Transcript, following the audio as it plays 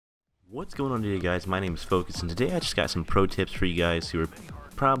What's going on today, guys? My name is Focus, and today I just got some pro tips for you guys who are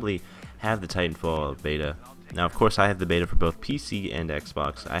probably have the Titanfall beta. Now, of course, I have the beta for both PC and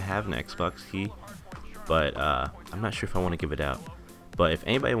Xbox. I have an Xbox key, but I'm not sure if I want to give it out. But if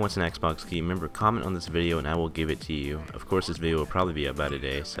anybody wants an Xbox key, remember, comment on this video and I will give it to you. Of course, this video will probably be about a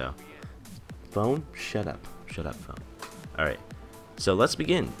day, so... Phone? Shut up. Shut up, phone. Alright. So let's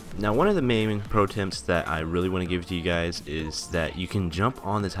begin. Now, one of the main pro tips that I really want to give to you guys is that you can jump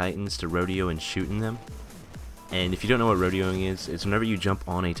on the Titans to rodeo and shooting them. And if you don't know what rodeoing is, it's whenever you jump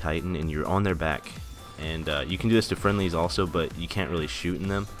on a Titan and you're on their back. And you can do this to friendlies also, but you can't really shoot in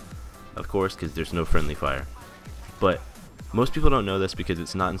them, of course, because there's no friendly fire. But most people don't know this because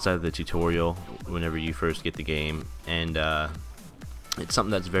it's not inside of the tutorial whenever you first get the game. And it's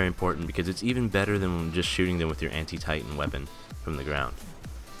something that's very important because it's even better than just shooting them with your anti-Titan weapon from the ground.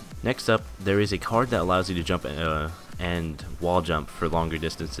 Next up, there is a card that allows you to jump and wall jump for longer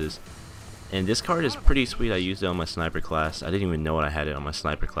distances. And this card is pretty sweet. I used it on my sniper class. I didn't even know I had it on my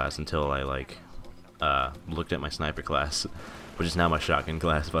sniper class until I looked at my sniper class, which is now my shotgun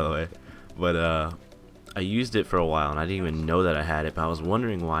class, by the way. But I used it for a while and I didn't even know that I had it, but I was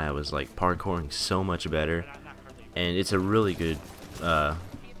wondering why I was like parkouring so much better. And it's a really good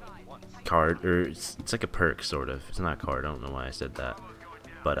card, or it's like a perk, sort of. It's not a card, I don't know why I said that,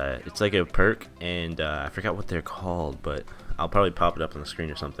 but it's like a perk, and I forgot what they're called, but I'll probably pop it up on the screen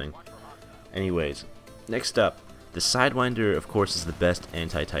or something. Anyways, next up, the Sidewinder, of course, is the best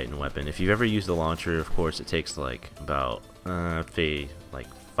anti-Titan weapon. If you've ever used the launcher, of course, it takes like about say like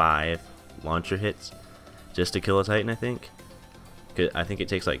 5 launcher hits just to kill a Titan, I think. I think it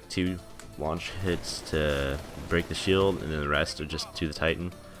takes like 2 launch hits to break the shield, and then the rest are just to the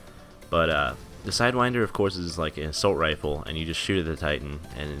Titan. But the Sidewinder, of course, is like an assault rifle, and you just shoot at the Titan,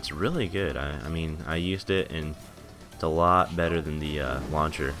 and it's really good. I mean, I used it, and it's a lot better than the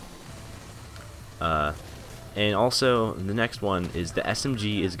launcher. And also, the next one is the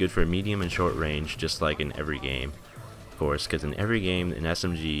SMG is good for medium and short range, just like in every game, of course, because in every game, in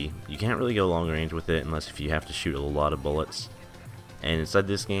SMG, you can't really go long range with it unless if you have to shoot a lot of bullets. And inside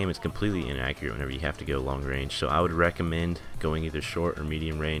this game, it's completely inaccurate whenever you have to go long range, so I would recommend going either short or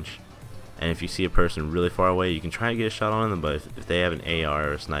medium range. And if you see a person really far away, you can try to get a shot on them, but if they have an AR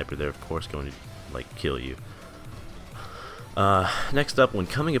or a sniper, they're of course going to like kill you. Next up, when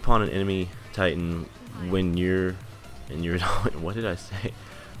coming upon an enemy Titan, when you're what did I say?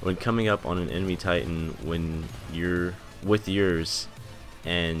 When coming up on an enemy Titan, when you're with yours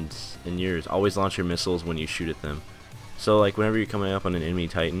and yours, always launch your missiles when you shoot at them. So like whenever you're coming up on an enemy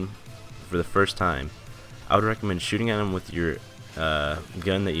Titan for the first time, I would recommend shooting at them with your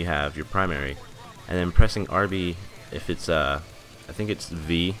gun that you have, your primary, and then pressing RB if it's I think it's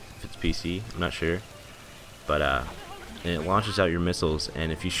V if it's PC, I'm not sure, but and it launches out your missiles,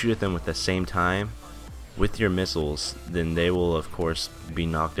 and if you shoot at them with the same time with your missiles, then they will of course be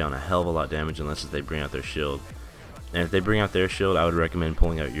knocked down a hell of a lot of damage unless they bring out their shield. And if they bring out their shield, I would recommend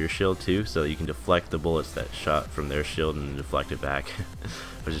pulling out your shield too, so that you can deflect the bullets that shot from their shield and deflect it back,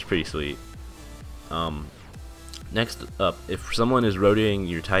 which is pretty sweet. Next up, if someone is rotating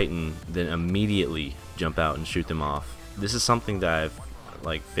your Titan, then immediately jump out and shoot them off. This is something that I've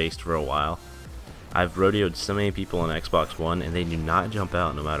like faced for a while. I've rodeoed so many people on Xbox One and they do not jump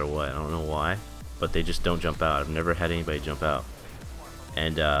out no matter what. I don't know why, but they just don't jump out. I've never had anybody jump out.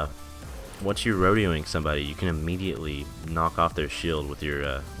 And once you're rodeoing somebody, you can immediately knock off their shield with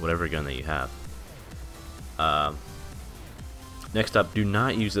your whatever gun that you have. Next up, do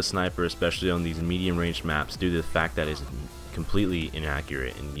not use the sniper, especially on these medium range maps, due to the fact that it's completely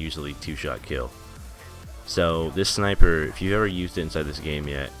inaccurate and usually 2-shot kill. So this sniper, if you've ever used it inside this game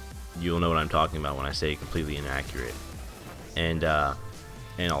yet, you'll know what I'm talking about when I say completely inaccurate. And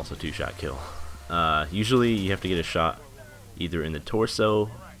also 2-shot kill. Usually you have to get a shot either in the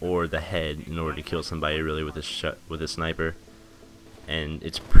torso or the head in order to kill somebody really with a sniper. And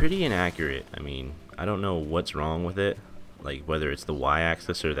it's pretty inaccurate. I mean, I don't know what's wrong with it. Like whether it's the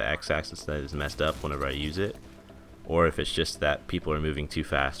Y-axis or the X-axis that is messed up whenever I use it, or if it's just that people are moving too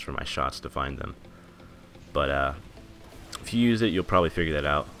fast for my shots to find them. But if you use it, you'll probably figure that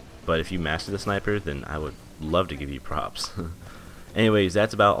out. But if you master the sniper, then I would love to give you props. Anyways,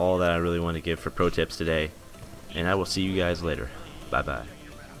 that's about all that I really want to give for pro tips today, and I will see you guys later. Bye bye.